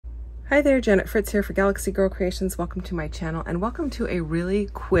Hi there, Janet Fritz here for Galaxy Girl Creations. Welcome to my channel and welcome to a really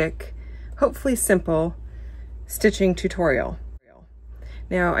quick, hopefully simple stitching tutorial.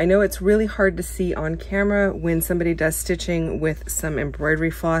 Now, I know it's really hard to see on camera when somebody does stitching with some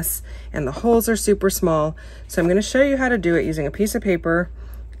embroidery floss and the holes are super small. So I'm going to show you how to do it using a piece of paper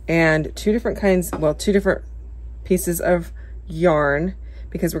and two different pieces of yarn,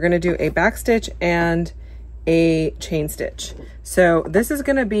 because we're going to do a back stitch and a chain stitch. So this is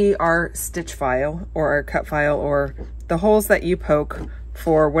going to be our stitch file or our cut file, or the holes that you poke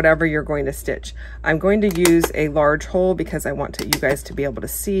for whatever you're going to stitch. I'm going to use a large hole because I want you guys to be able to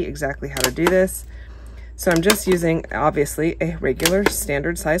see exactly how to do this. So I'm just using, obviously, a regular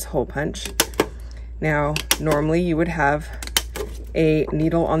standard size hole punch. Now, normally you would have a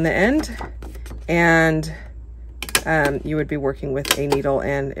needle on the end, and you would be working with a needle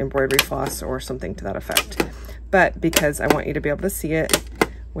and embroidery floss or something to that effect. But because I want you to be able to see it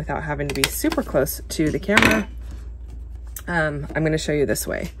without having to be super close to the camera, I'm going to show you this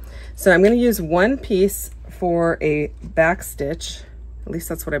way. So I'm going to use one piece for a back stitch, at least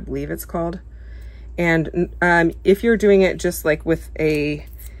that's what I believe it's called. And if you're doing it just like with if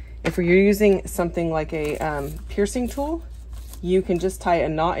you're using something like a piercing tool, you can just tie a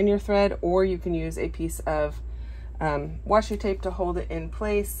knot in your thread, or you can use a piece of washi tape to hold it in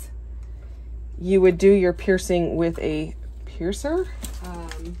place. You would do your piercing with a piercer.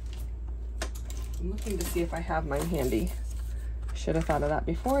 I'm looking to see if I have mine handy. Should have thought of that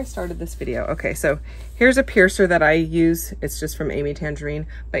before I started this video. Okay, so here's a piercer that I use. It's just from Amy Tangerine.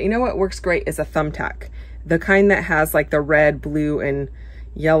 But you know what works great is a thumbtack. The kind that has like the red, blue, and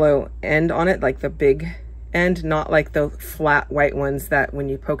yellow end on it, like the big end, not like the flat white ones that when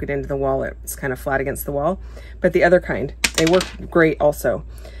you poke it into the wall, it's kind of flat against the wall. But the other kind, they work great also.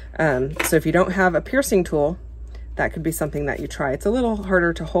 So if you don't have a piercing tool, that could be something that you try. It's a little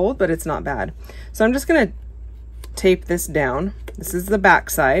harder to hold, but it's not bad. So I'm just gonna tape this down. This is the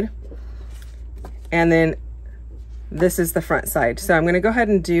back side, and then this is the front side. So I'm going to go ahead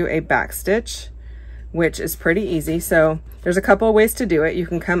and do a back stitch, which is pretty easy. So there's a couple of ways to do it. You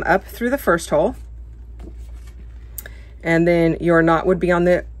can come up through the first hole, and then your knot would be on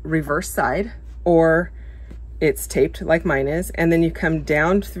the reverse side, or it's taped like mine is, and then you come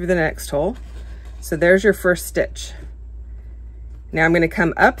down through the next hole. So there's your first stitch. Now I'm going to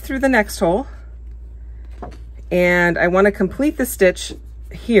come up through the next hole, and I want to complete the stitch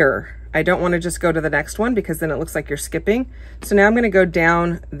here. I don't want to just go to the next one because then it looks like you're skipping. So now I'm going to go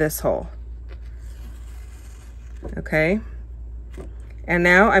down this hole. Okay. And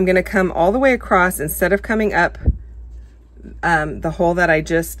now I'm going to come all the way across. Instead of coming up the hole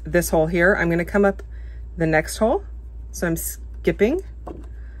that this hole here, I'm going to come up the next hole. So I'm skipping.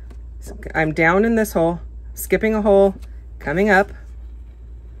 I'm down in this hole, skipping a hole, coming up.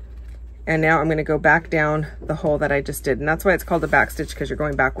 And now I'm going to go back down the hole that I just did. And that's why it's called a back stitch, because you're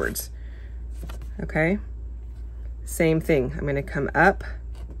going backwards. Okay. Same thing. I'm going to come up,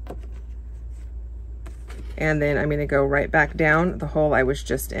 and then I'm going to go right back down the hole I was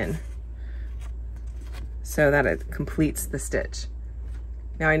just in, so that it completes the stitch.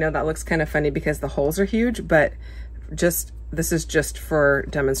 Now I know that looks kind of funny because the holes are huge, but this is just for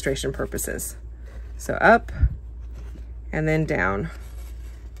demonstration purposes. So up and then down.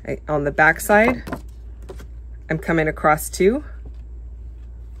 On the back side, I'm coming across two.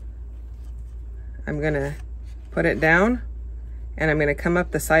 I'm gonna put it down, and I'm gonna come up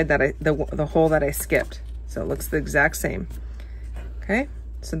the side that the hole that I skipped. So it looks the exact same. Okay,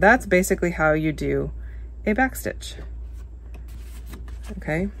 so that's basically how you do a back stitch.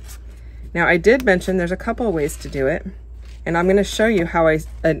 Okay, now I did mention there's a couple of ways to do it, and I'm gonna show you how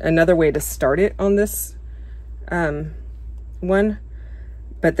another way to start it on this one.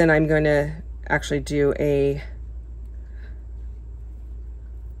 But then I'm going to actually do a,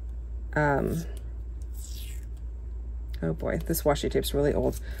 oh boy, this washi tape's really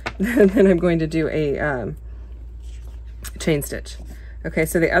old. Then I'm going to do a chain stitch. Okay,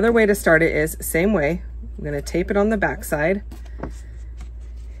 so the other way to start it is same way. I'm going to tape it on the back side.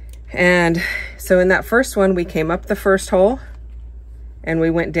 And so in that first one, we came up the first hole and we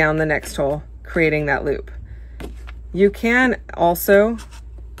went down the next hole, creating that loop. You can also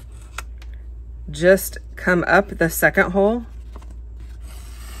just come up the second hole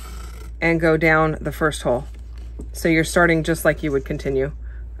and go down the first hole. So you're starting just like you would continue.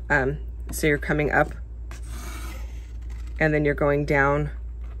 So you're coming up and then you're going down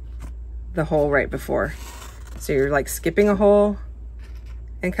the hole right before. So you're like skipping a hole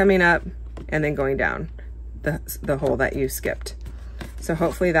and coming up and then going down the hole that you skipped. So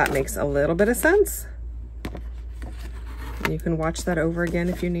hopefully that makes a little bit of sense. You can watch that over again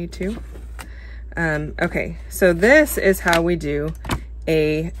if you need to. Okay, so this is how we do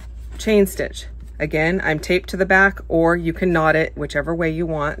a chain stitch. Again, I'm taped to the back, or you can knot it whichever way you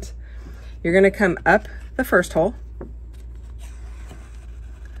want. You're gonna come up the first hole.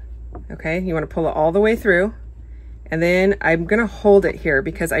 Okay, you wanna pull it all the way through. And then I'm gonna hold it here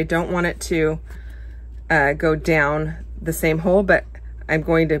because I don't want it to go down the same hole, but I'm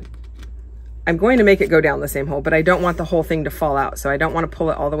going to make it go down the same hole, but I don't want the whole thing to fall out. So I don't want to pull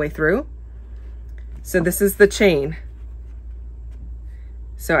it all the way through. So this is the chain.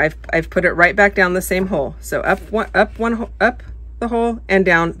 So I've put it right back down the same hole. So up the hole and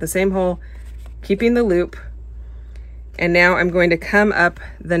down the same hole, keeping the loop. And now I'm going to come up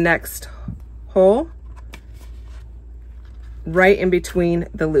the next hole right in between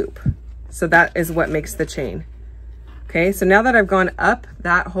the loop. So that is what makes the chain. Okay, so now that I've gone up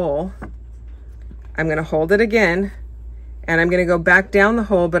that hole, I'm gonna hold it again, and I'm gonna go back down the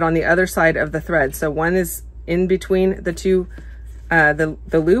hole, but on the other side of the thread. So one is in between the two, the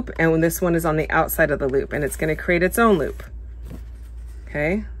loop, and this one is on the outside of the loop, and it's gonna create its own loop.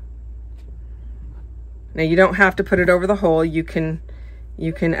 Okay. Now you don't have to put it over the hole. You can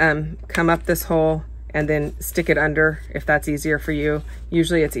come up this hole and then stick it under if that's easier for you.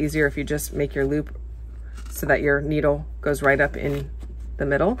 Usually it's easier if you just make your loop so that your needle goes right up in the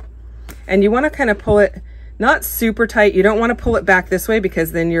middle. And you want to kind of pull it, not super tight. You don't want to pull it back this way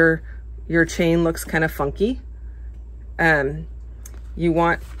because then your chain looks kind of funky. You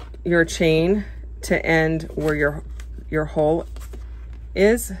want your chain to end where your hole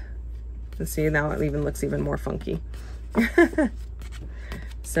is. Let's see, now it even looks even more funky.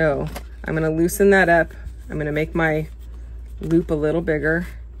 So I'm going to loosen that up. I'm going to make my loop a little bigger.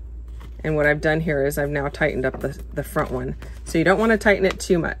 And what I've done here is I've now tightened up the front one. So you don't want to tighten it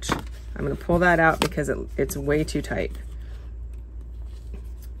too much. I'm going to pull that out because it's way too tight.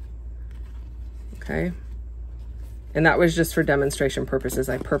 Okay. And that was just for demonstration purposes.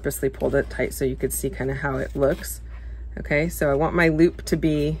 I purposely pulled it tight so you could see kind of how it looks. Okay, so I want my loop to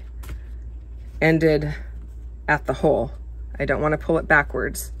be ended at the hole. I don't want to pull it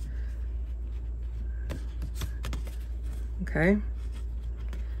backwards. Okay.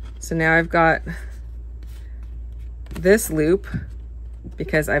 So now I've got this loop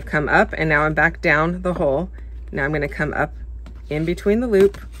because I've come up and now I'm back down the hole. Now I'm going to come up in between the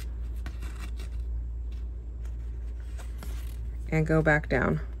loop and go back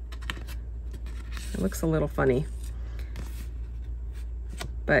down. It looks a little funny,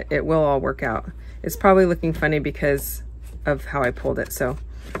 but it will all work out. It's probably looking funny because of how I pulled it. So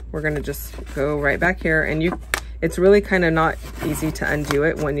we're going to just go right back here, and it's really kind of not easy to undo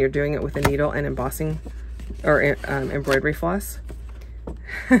it when you're doing it with a needle and embossing or embroidery floss.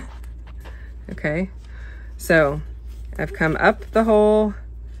 Okay, so I've come up the hole,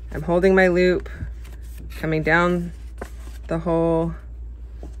 I'm holding my loop, coming down the hole.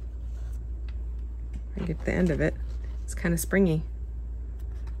 I get the end of it. It's kind of springy.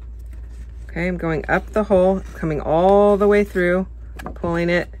 Okay, I'm going up the hole, coming all the way through, pulling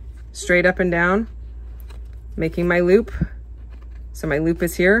it straight up and down, making my loop. So my loop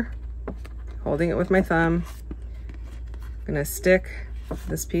is here, holding it with my thumb. I'm gonna stick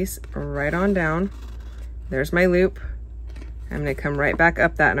this piece right on down. There's my loop. I'm gonna come right back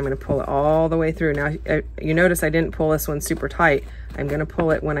up that, and I'm gonna pull it all the way through. Now, you notice I didn't pull this one super tight. I'm gonna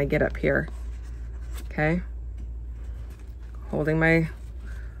pull it when I get up here. Okay, holding my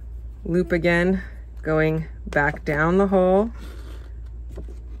loop again, going back down the hole.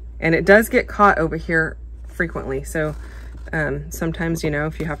 And it does get caught over here frequently. So sometimes, you know,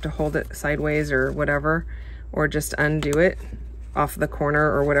 if you have to hold it sideways or whatever, or just undo it off the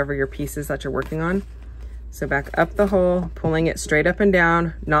corner or whatever your piece is that you're working on. So back up the hole, pulling it straight up and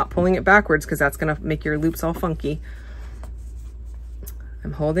down, not pulling it backwards because that's gonna make your loops all funky.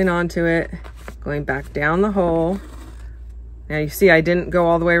 I'm holding on to it, going back down the hole. Now you see I didn't go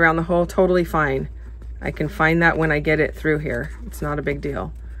all the way around the hole, totally fine. I can find that when I get it through here. It's not a big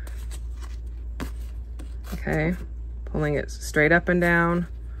deal. Okay, pulling it straight up and down,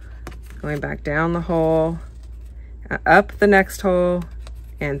 going back down the hole, up the next hole,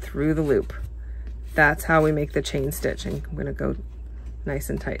 and through the loop. That's how we make the chain stitch, and I'm gonna go nice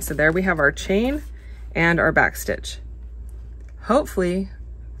and tight. So there we have our chain and our back stitch. Hopefully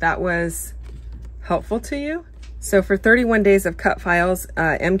that was helpful to you. So for 31 days of cut files,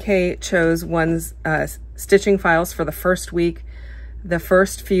 MK chose one's stitching files for the first week. The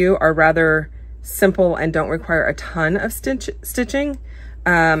first few are rather simple and don't require a ton of stitching.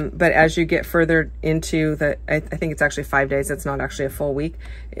 But as you get further into I think it's actually 5 days, it's not actually a full week.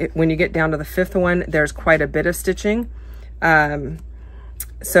 When you get down to the 5th one, there's quite a bit of stitching.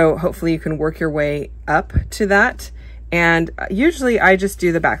 So hopefully you can work your way up to that. And usually I just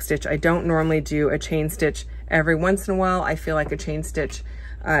do the back stitch. I don't normally do a chain stitch. Every once in a while, I feel like a chain stitch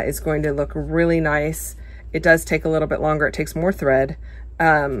is going to look really nice. It does take a little bit longer. It takes more thread.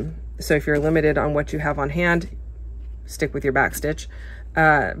 So if you're limited on what you have on hand, stick with your back stitch.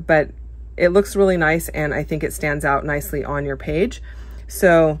 But it looks really nice, and I think it stands out nicely on your page.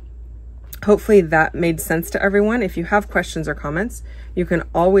 So hopefully that made sense to everyone. If you have questions or comments, you can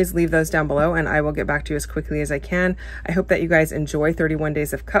always leave those down below and I will get back to you as quickly as I can. I hope that you guys enjoy 31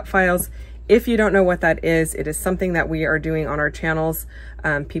 Days of Cutfiles. If you don't know what that is, it is something that we are doing on our channels.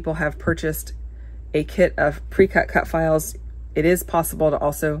 People have purchased a kit of pre-cut cut files. It is possible to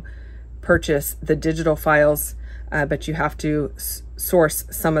also purchase the digital files, but you have to source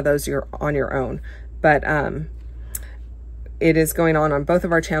some of those on your own. But it is going on both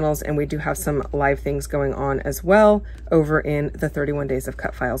of our channels, and we do have some live things going on as well over in the 31 Days of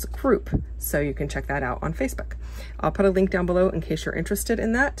Cutfiles group. So you can check that out on Facebook. I'll put a link down below in case you're interested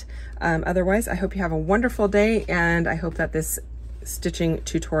in that. Otherwise, I hope you have a wonderful day, and I hope that this stitching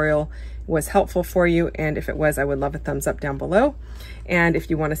tutorial was helpful for you. And if it was, I would love a thumbs up down below. And if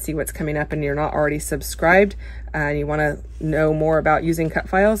you want to see what's coming up and you're not already subscribed and you want to know more about using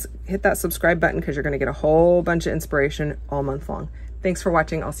Cutfiles, hit that subscribe button because you're going to get a whole bunch of inspiration all month long. Thanks for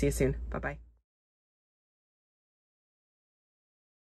watching. I'll see you soon. Bye-bye.